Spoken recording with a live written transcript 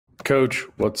Coach,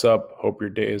 what's up? Hope your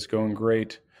day is going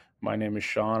great. My name is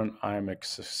Shaun. I'm a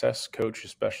success coach who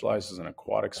specializes in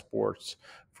aquatic sports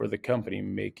for the company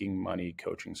Making Money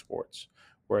Coaching Sports,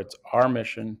 where it's our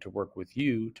mission to work with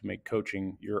you to make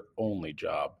coaching your only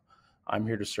job. I'm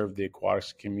here to serve the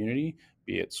aquatics community,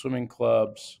 be it swimming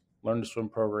clubs, learn to swim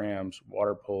programs,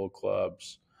 water polo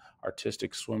clubs,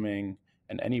 artistic swimming,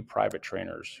 and any private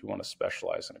trainers who want to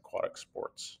specialize in aquatic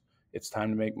sports. It's time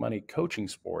to make money coaching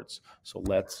sports, so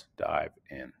let's dive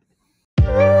in.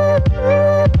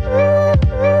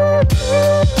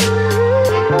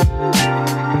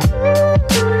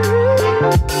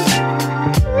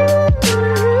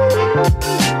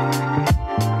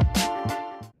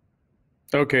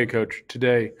 Okay, Coach,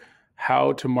 today,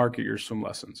 how to market your swim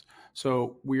lessons.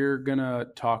 So we're going to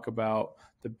talk about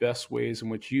the best ways in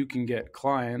which you can get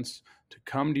clients to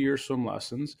come to your swim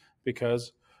lessons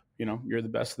because you're the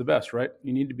best of the best, right?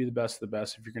 You need to be the best of the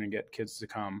best if you're going to get kids to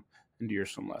come and do your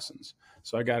swim lessons.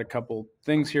 So I got a couple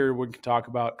things here we can talk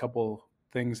about, a couple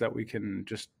things that we can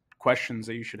just questions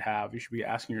that you should have. You should be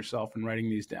asking yourself and writing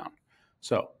these down.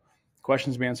 So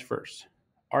questions to be answered first.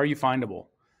 Are you findable?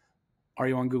 Are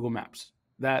you on Google Maps?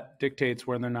 That dictates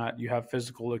whether or not you have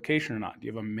physical location or not. Do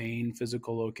you have a main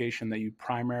physical location that you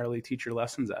primarily teach your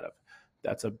lessons out of?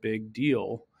 That's a big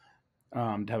deal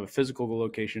to have a physical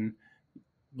location.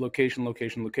 Location.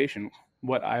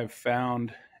 What I've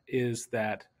found is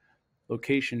that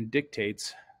location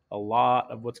dictates a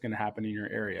lot of what's going to happen in your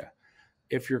area.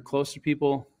 If you're close to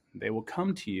people, they will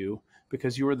come to you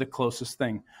because you are the closest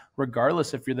thing,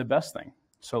 regardless if you're the best thing.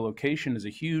 So location is a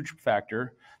huge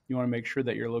factor. You want to make sure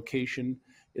that your location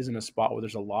is in a spot where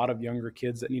there's a lot of younger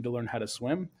kids that need to learn how to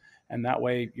swim. And that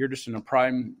way you're just in a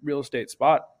prime real estate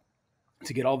spot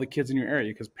to get all the kids in your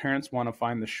area, because parents want to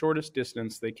find the shortest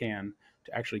distance they can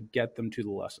to actually get them to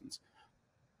the lessons.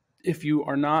 If you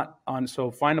are not on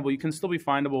findable, you can still be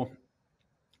findable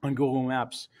on Google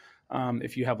Maps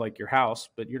if you have like your house,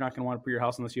 but you're not going to want to put your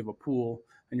house unless you have a pool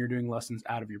and you're doing lessons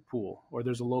out of your pool, or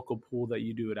there's a local pool that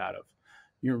you do it out of.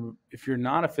 If you're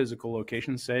not a physical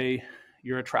location, say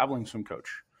you're a traveling swim coach,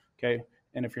 okay?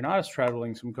 And if you're not a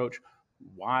traveling swim coach,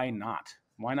 why not?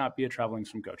 Why not be a traveling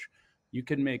swim coach? You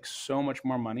can make so much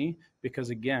more money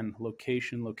because, again,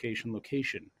 location.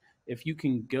 If you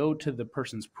can go to the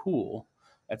person's pool,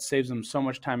 that saves them so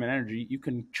much time and energy. You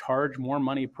can charge more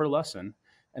money per lesson,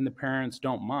 and the parents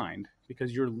don't mind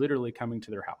because you're literally coming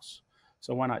to their house.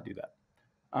 So why not do that?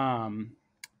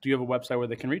 Do you have a website where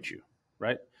they can reach you,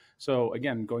 right? So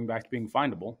again, going back to being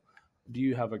findable, do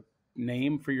you have a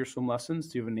name for your swim lessons?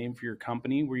 Do you have a name for your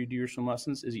company where you do your swim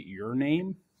lessons? Is it your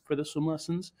name for the swim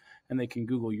lessons? And they can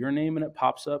Google your name and it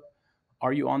pops up.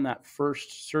 Are you on that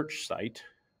first search site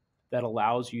that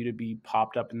allows you to be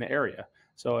popped up in the area?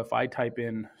 So if I type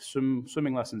in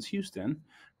swimming lessons Houston,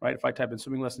 right? If I type in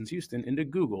swimming lessons Houston into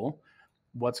Google,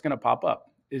 what's going to pop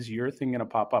up? Is your thing going to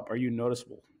pop up? Are you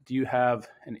noticeable? Do you have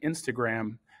an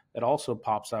Instagram that also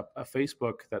pops up, a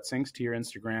Facebook that syncs to your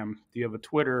Instagram? Do you have a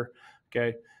Twitter?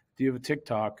 Okay. Do you have a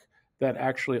TikTok that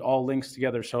actually all links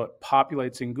together so it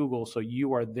populates in Google so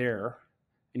you are there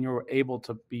and you're able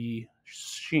to be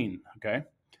seen? Okay.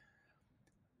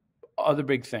 Other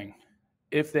big thing,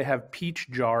 if they have Peach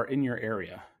Jar in your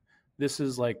area, this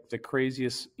is like the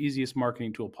craziest, easiest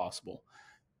marketing tool possible.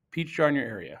 Peach Jar in your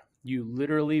area. You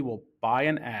literally will buy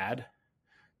an ad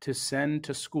to send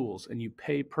to schools and you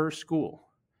pay per school.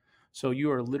 So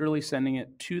you are literally sending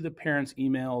it to the parents'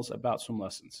 emails about swim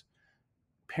lessons.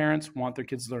 Parents want their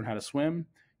kids to learn how to swim.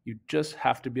 You just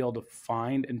have to be able to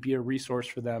find and be a resource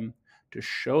for them to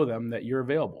show them that you're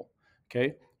available.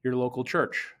 Okay. Your local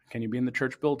church. Can you be in the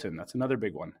church bulletin? That's another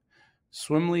big one.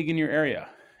 Swim league in your area.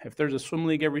 If there's a swim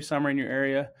league every summer in your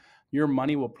area, your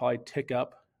money will probably tick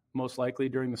up most likely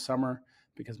during the summer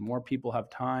because more people have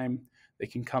time. They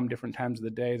can come different times of the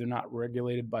day. They're not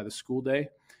regulated by the school day.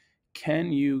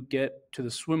 Can you get to the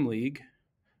swim league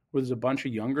where there's a bunch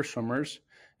of younger swimmers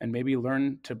and maybe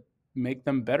learn to make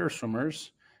them better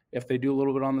swimmers if they do a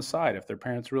little bit on the side, if their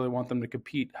parents really want them to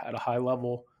compete at a high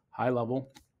level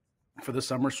for the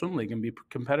summer swim league and be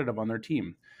competitive on their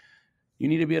team? You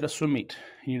need to be at a swim meet.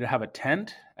 You need to have a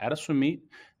tent at a swim meet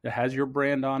that has your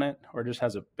brand on it, or just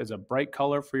has a bright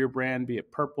color for your brand, be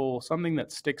it purple, something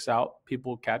that sticks out,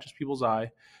 catches people's eye,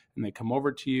 and they come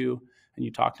over to you and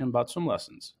you talk to them about swim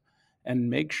lessons. And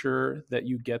make sure that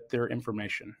you get their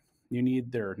information. You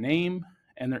need their name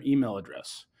and their email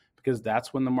address because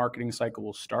that's when the marketing cycle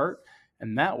will start.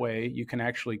 And that way you can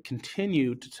actually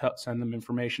continue to send them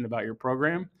information about your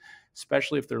program,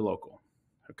 especially if they're local.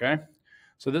 Okay.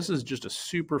 So this is just a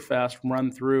super fast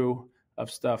run through of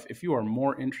stuff. If you are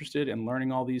more interested in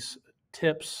learning all these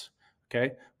tips,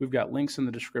 Okay. We've got links in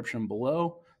the description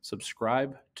below.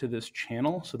 Subscribe to this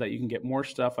channel so that you can get more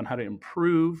stuff on how to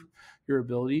improve your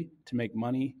ability to make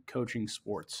money coaching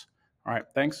sports. All right.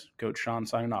 Thanks. Coach Shaun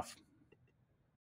signing off.